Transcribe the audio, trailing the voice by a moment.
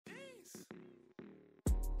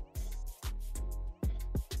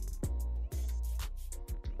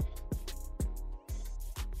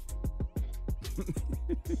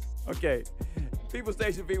Okay. People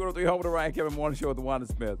Station V103, home of the Ryan Kevin Morning Show with the Wanda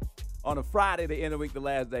Smith. On a Friday, the end of the week, the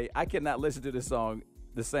last day, I cannot listen to this song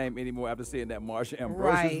the same anymore after seeing that Marsha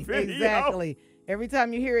Ambrosius video. Exactly. Every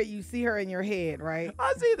time you hear it, you see her in your head, right?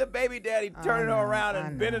 I see the baby daddy turning her around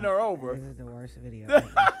and bending her over. This is the worst video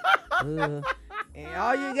ever. And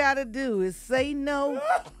all you got to do is say no.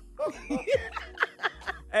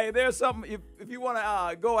 Hey, there's something, if you want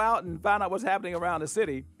to go out and find out what's happening around the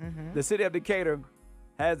city of Decatur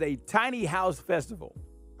has a tiny house festival.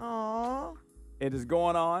 Aww. It is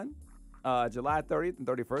going on July 30th and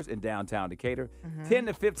 31st in downtown Decatur. 10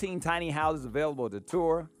 to 15 tiny houses available to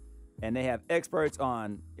tour, and they have experts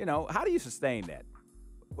on, how do you sustain that?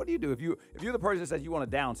 What do you do if you're the person that says you want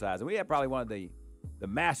to downsize? And we have probably one of the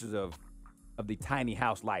masters of the tiny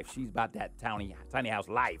house life. She's about that tiny house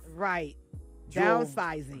life. Right.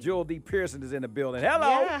 Downsizing. Jewel D. Pearson is in the building.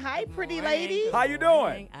 Hello. Yeah, hi, pretty lady. How you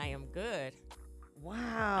doing? I am good. Wow.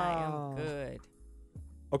 I am good.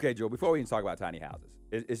 Okay, Jewel, before we even talk about tiny houses,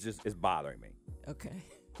 it's bothering me. Okay.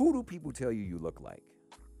 Who do people tell you look like?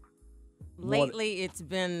 Lately, it's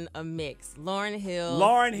been a mix. Lauryn Hill.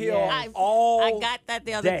 Yes. I got that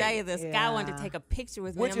the other day. day. This guy wanted to take a picture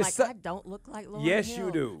with me. Which I'm is like, I don't look like Lauryn Hill. Yes,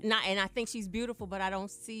 you do. And I think she's beautiful, but I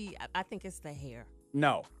think it's the hair.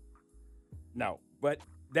 No, but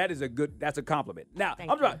that's a compliment. Now,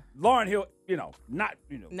 Thank I'm talking Lauryn Hill, not.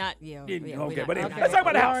 Okay, but anyway, let's talk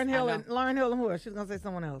about the house. Lauryn Hill and who else? She's going to say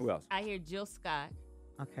someone else. Who else? I hear Jill Scott.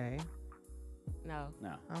 Okay. No.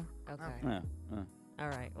 Oh. Okay. All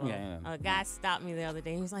right. Well, Yeah. a guy stopped me the other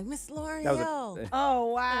day. And he was like, Miss Lauryn Hill.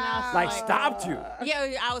 Oh, wow. Like, stopped you.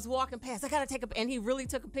 Yeah, I was walking past. I got to take and he really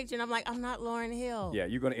took a picture. And I'm like, I'm not Lauryn Hill. Yeah,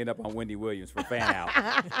 you're going to end up on Wendy Williams for fan out.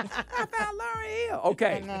 I found Lauryn Hill.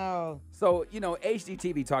 Okay. No. So,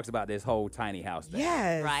 HGTV talks about this whole tiny house thing.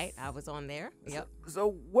 Yes. Right. I was on there. Yep.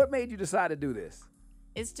 So what made you decide to do this?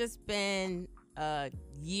 It's just been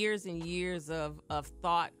years and years of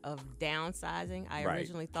thought of downsizing. I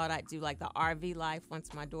originally thought I'd do like the RV life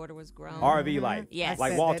once my daughter was grown. RV life. Yes.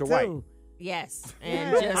 Like Walter White. Yes.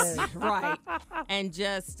 And just, right. And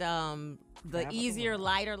just the easier,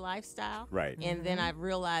 lighter lifestyle. Right. And then I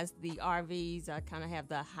realized the RVs, I kind of have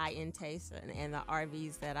the high-end taste, and the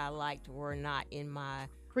RVs that I liked were not in my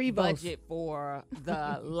budget for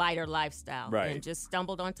the lighter lifestyle. Right. And just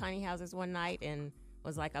stumbled on tiny houses one night and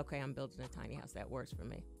was like, okay, I'm building a tiny house that works for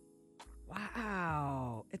me.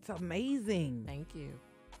 Wow. It's amazing. Thank you.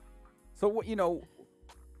 So, what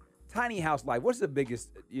tiny house life, what's the biggest,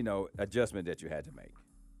 adjustment that you had to make?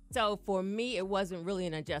 So for me, it wasn't really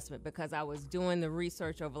an adjustment because I was doing the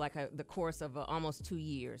research over the course of almost 2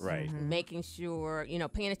 years. Right. Making sure,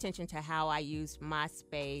 paying attention to how I used my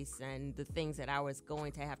space and the things that I was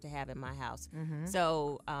going to have in my house.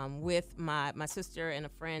 So with my sister and a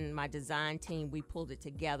friend, my design team, we pulled it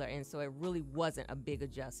together. And so it really wasn't a big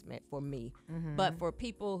adjustment for me. But for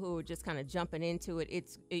people who are just kind of jumping into it,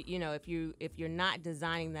 if you're not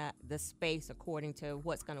designing the space according to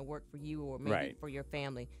what's going to work for you or maybe for your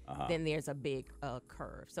family, then there's a big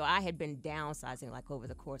curve. So I had been downsizing over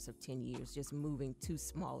the course of 10 years, just moving to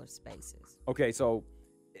smaller spaces. Okay, so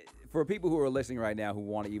for people who are listening right now who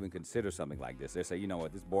want to even consider something like this, they say, you know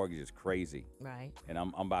what, this mortgage is crazy. Right. And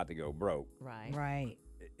I'm about to go broke. Right. Right.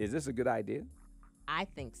 Is this a good idea? I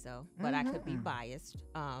think so, but I could be biased.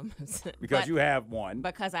 Because you have one.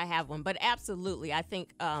 Because I have one. But absolutely, I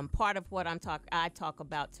think part of what I talk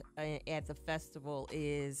about at the festival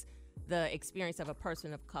is the experience of a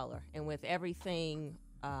person of color. And with everything,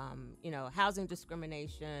 housing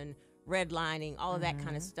discrimination, redlining, all of that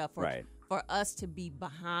kind of stuff, for us to be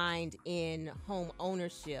behind in home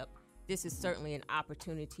ownership, this is certainly an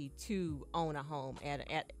opportunity to own a home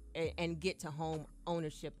and get to home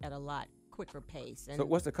ownership at a lot quicker pace. And so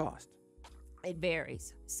what's the cost? It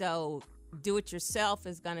varies. So do it yourself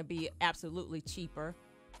is going to be absolutely cheaper,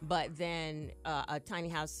 but then a tiny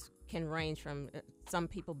house can range from some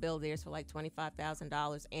people build theirs for like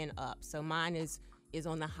 $25,000 and up. So mine is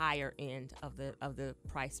on the higher end of the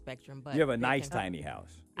price spectrum. But you have a nice tiny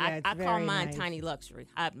house. I call mine tiny luxury.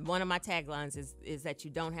 One of my taglines is that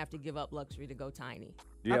you don't have to give up luxury to go tiny.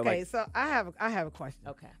 Okay, so I have a question.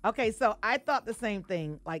 Okay, so I thought the same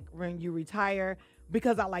thing. Like when you retire,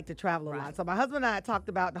 because I like to travel a lot. So my husband and I talked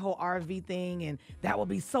about the whole RV thing, and that would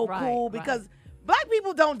be so cool because Black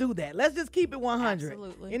people don't do that. Let's just keep it 100.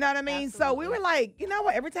 Absolutely. You know what I mean? Absolutely. So we were like, you know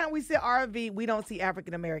what? Every time we see RV, we don't see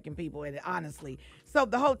African-American people in it, honestly. So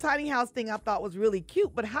the whole tiny house thing I thought was really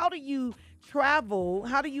cute. But how do you travel?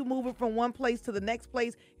 How do you move it from one place to the next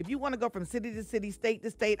place? If you want to go from city to city, state to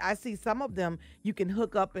state, I see some of them you can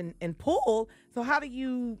hook up and pull. So how do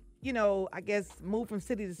you I guess, move from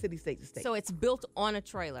city to city, state to state? So it's built on a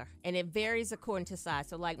trailer, and it varies according to size.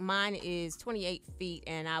 So like mine is 28 feet,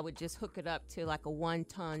 and I would just hook it up to like a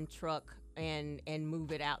 1-ton truck and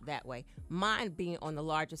move it out that way. Mine being on the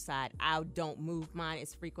larger side, I don't move mine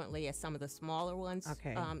as frequently as some of the smaller ones,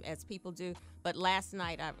 as people do. But last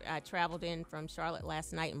night, I traveled in from Charlotte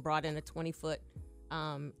last night and brought in a 20-foot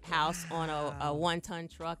house on a 1-ton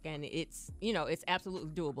truck, and it's absolutely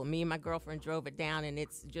doable. Me and my girlfriend drove it down, and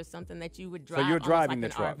it's just something that you would drive. So you're driving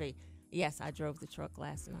like the truck? RV. Yes, I drove the truck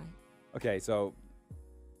last night. Okay, so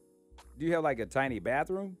do you have like a tiny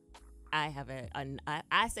bathroom? I have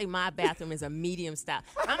I say my bathroom is a medium style.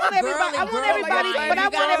 I want everybody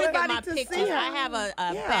to see her. I have a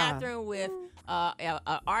bathroom with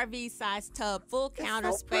a RV size tub, full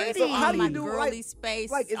counter space, so how do you my do girly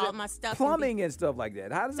space, like, all my stuff. Plumbing and stuff like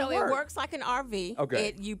that. How does it work? So it works like an RV.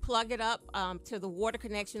 Okay. You plug it up to the water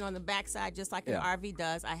connection on the backside, just like an RV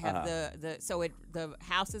does. I have the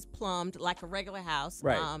house is plumbed like a regular house.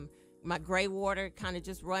 Right. My gray water kind of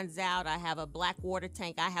just runs out. I have a black water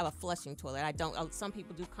tank. I have a flushing toilet. I don't. Some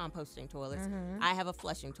people do composting toilets. I have a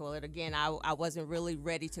flushing toilet. Again, I wasn't really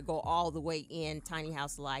ready to go all the way in tiny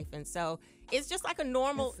house life, and so it's just like a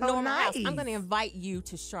normal house. I'm going to invite you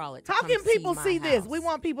to Charlotte. How can people see this? We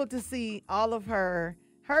want people to see all of her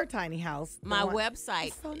tiny house. My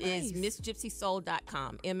website is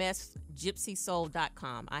missgypsysoul.com,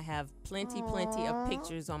 msgypsysoul.com. I have plenty of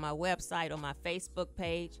pictures on my website, on my Facebook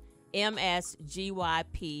page,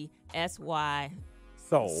 msgypsy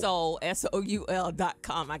soul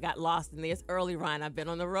soul.com. I got lost in this early, Ryan. I've been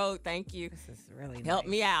on the road. Thank you. This is really help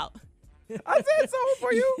me out. I said soul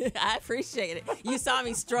for you. I appreciate it. You saw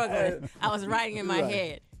me struggling. I was writing in my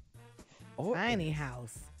head. Tiny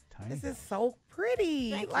house. This is so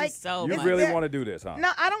pretty. Thank you so much. You really want to do this, huh?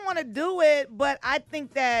 No, I don't want to do it, but I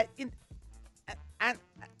think that I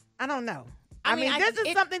don't know. I mean, this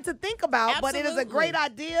is something to think about, but it is a great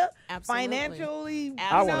idea financially.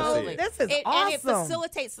 I want to see it. This is awesome. And it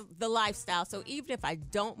facilitates the lifestyle. So even if I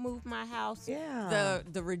don't move my house,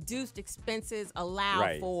 the reduced expenses allow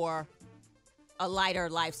for a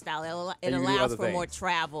lighter lifestyle. It allows for more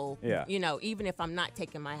travel. Yeah. Even if I'm not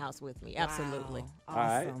taking my house with me. Absolutely. Wow. Awesome.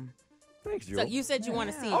 All right. Thanks, Jewel. So you said you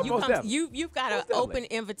want to see it. Oh, You've got an open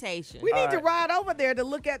invitation. We need to ride over there to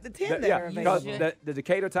look at the tent there. Because the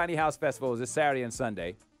Decatur Tiny House Festival is this Saturday and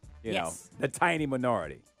Sunday. You know, the tiny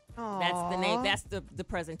minority. Aww. That's the name. That's the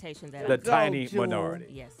presentation that the tiny minority.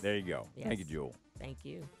 Yes. There you go. Yes. Thank you, Jewel. Thank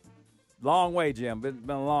you. Long way, Jim. It's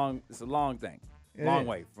been a long. It's a long thing. Long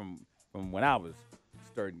way from when I was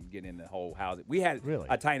starting getting in the whole housing. We had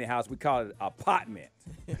a tiny house. We called it apartment.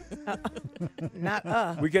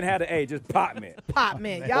 Not We couldn't have the A, just potment.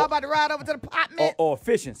 Potment. Y'all about to ride over to the potment? Or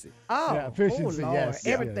efficiency. Oh, yeah, efficiency. Lord. Yes,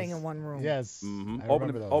 everything in one room. Yes. Mm-hmm.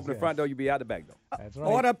 Open the front door, you be out the back door. That's right.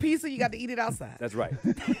 Order a pizza, you got to eat it outside. That's right.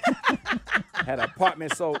 Had an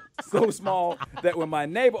apartment so small that when my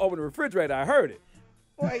neighbor opened the refrigerator, I heard it.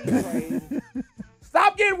 Boy, you crazy.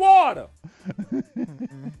 Stop getting water.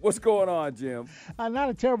 What's going on, Jim? Not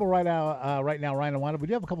a terrible right now, Ryan and Wanda. We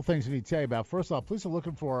do have a couple things we need to tell you about. First off, police are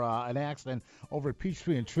looking for an accident over at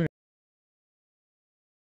Peachtree and Trinity.